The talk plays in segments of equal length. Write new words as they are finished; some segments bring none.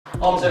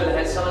Arms over the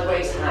head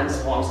sideways,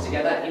 hands, palms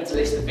together,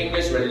 interlace the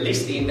fingers,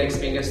 release the index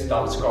fingers,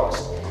 thumbs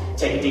crossed.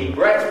 Take a deep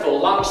breath, full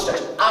lunge,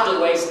 stretch out of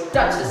the waist,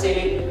 touch the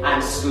ceiling,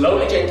 and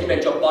slowly gently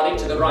bend your body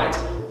to the right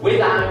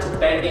without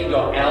bending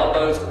your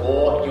elbows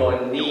or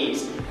your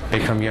knees.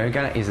 Bikram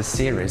Yoga is a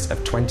series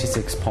of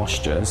 26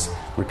 postures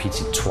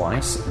repeated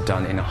twice,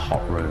 done in a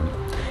hot room,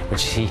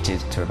 which is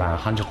heated to about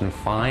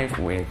 105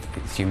 with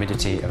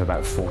humidity of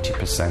about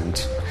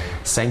 40%.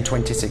 Same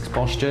 26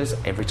 postures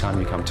every time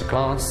you come to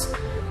class.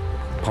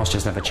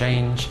 Postures never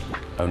change,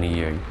 only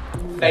you.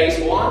 Phase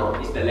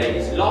 1 is the leg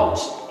is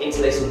locked,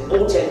 interlacing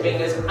all 10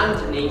 fingers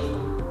underneath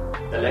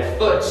the left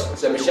foot.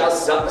 So Michelle,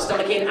 suck the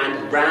stomach in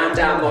and round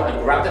down more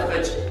and grab the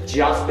foot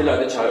just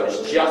below the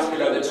toes, just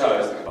below the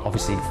toes.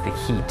 Obviously it's the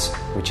heat,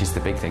 which is the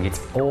big thing.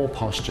 It's all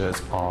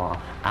postures are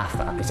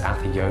it's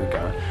Hatha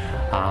yoga,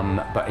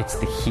 but it's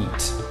the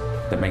heat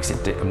that makes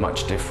it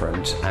much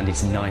different, and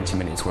it's 90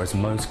 minutes, whereas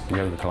most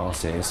yoga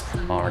classes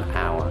are an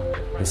hour.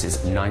 This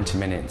is 90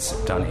 minutes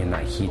done in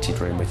that heated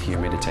room with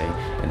humidity,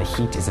 and the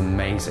heat is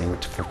amazing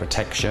for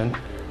protection.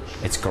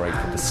 It's great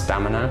for the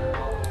stamina,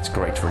 it's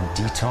great for a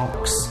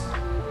detox,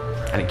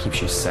 and it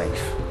keeps you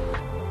safe.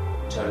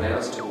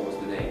 Toenails towards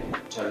the knee,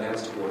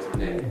 toenails towards the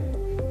knee.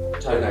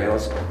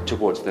 Toenails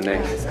towards the knee.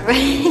 Oh,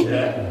 sorry.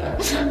 I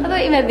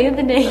thought you meant the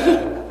other knee.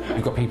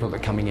 We've got people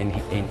that are coming in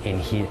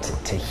here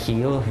to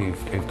heal,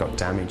 who've got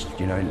damaged,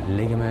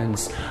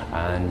 ligaments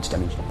and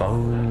damaged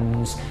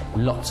bones.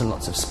 Lots and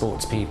lots of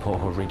sports people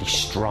who are really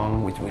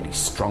strong, with really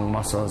strong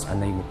muscles,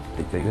 and they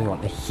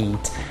want the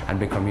heat and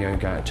Bikram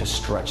Yoga to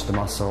stretch the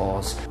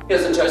muscles.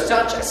 Heels and toes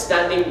touch, a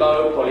standing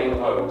bow pulling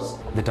pose.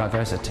 The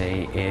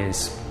diversity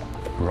is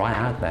right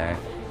out there.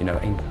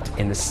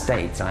 In the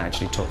States, I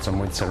actually taught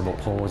someone with cerebral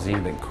palsy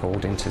that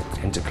called into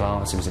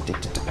class, who was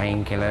addicted to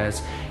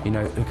painkillers,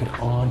 who could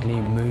hardly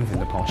move in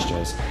the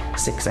postures.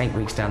 6-8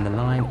 weeks down the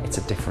line, it's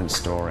a different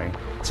story.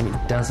 So it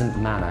doesn't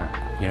matter,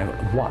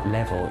 what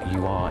level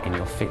you are in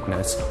your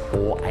fitness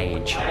or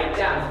age.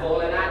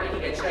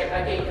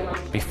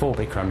 Before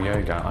Bikram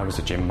Yoga, I was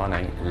a gym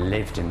bunny,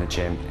 lived in the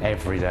gym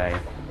every day.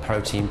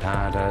 Protein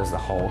powders, the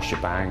whole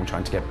shebang,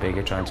 trying to get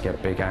bigger,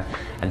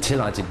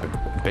 until I did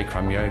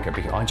Bikram Yoga,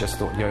 because I just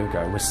thought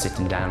yoga was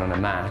sitting down on a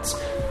mat,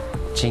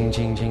 ching,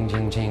 ching, ching,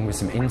 ching, ching, with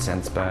some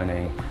incense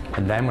burning.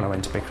 And then when I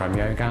went to Bikram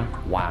Yoga,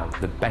 wow,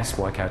 the best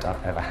workout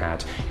I've ever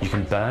had. You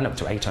can burn up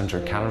to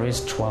 800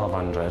 calories,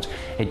 1200.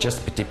 It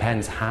just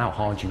depends how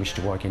hard you wish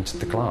to work into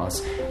the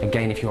class.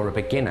 Again, if you're a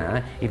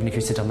beginner, even if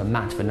you sit on the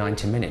mat for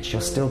 90 minutes,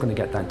 you're still going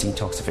to get that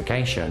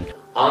detoxification.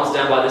 Arms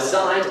down by the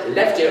side,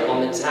 left ear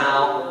on the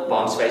towel,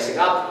 palms facing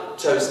up,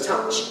 toes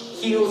touch,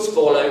 heels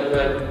fall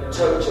open,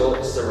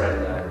 total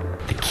surrender.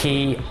 The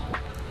key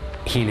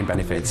healing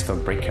benefits for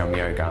Bikram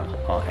Yoga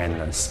are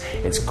endless.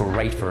 It's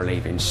great for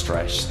relieving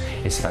stress,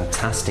 it's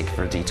fantastic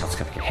for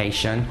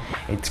detoxification,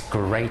 it's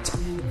great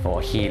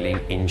for healing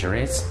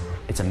injuries,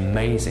 it's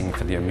amazing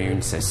for the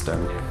immune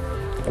system.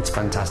 It's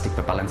fantastic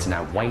for balancing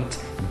out weight,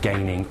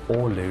 gaining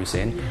or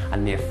losing,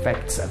 and the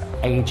effects of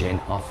aging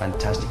are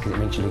fantastic because it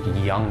makes you look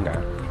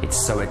younger. It's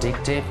so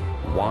addictive.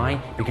 Why?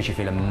 Because you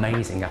feel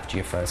amazing after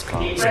your first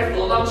class.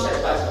 Well,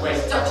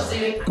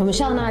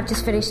 Michelle and I have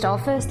just finished our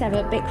first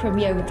ever Bikram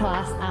Yoga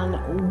class,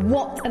 and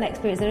what an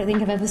experience. I don't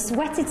think I've ever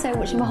sweated so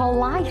much in my whole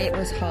life. It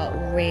was hot,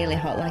 really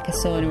hot, like a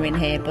sauna in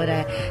here, but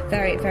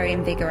very, very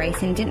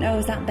invigorating. Didn't know it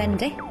was that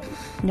bendy.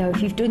 No,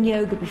 if you've done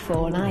yoga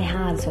before, and I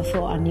had, so I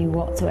thought I knew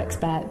what to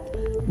expect.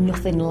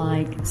 Nothing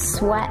like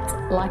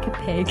sweat like a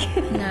pig.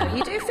 No,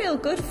 you do feel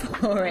good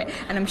for it,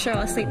 and I'm sure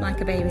I'll sleep like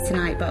a baby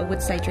tonight, but I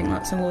would say drink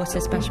lots of water,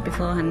 especially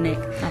beforehand, Nick.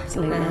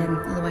 Absolutely.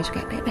 Otherwise you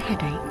get a bit of a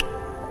headache.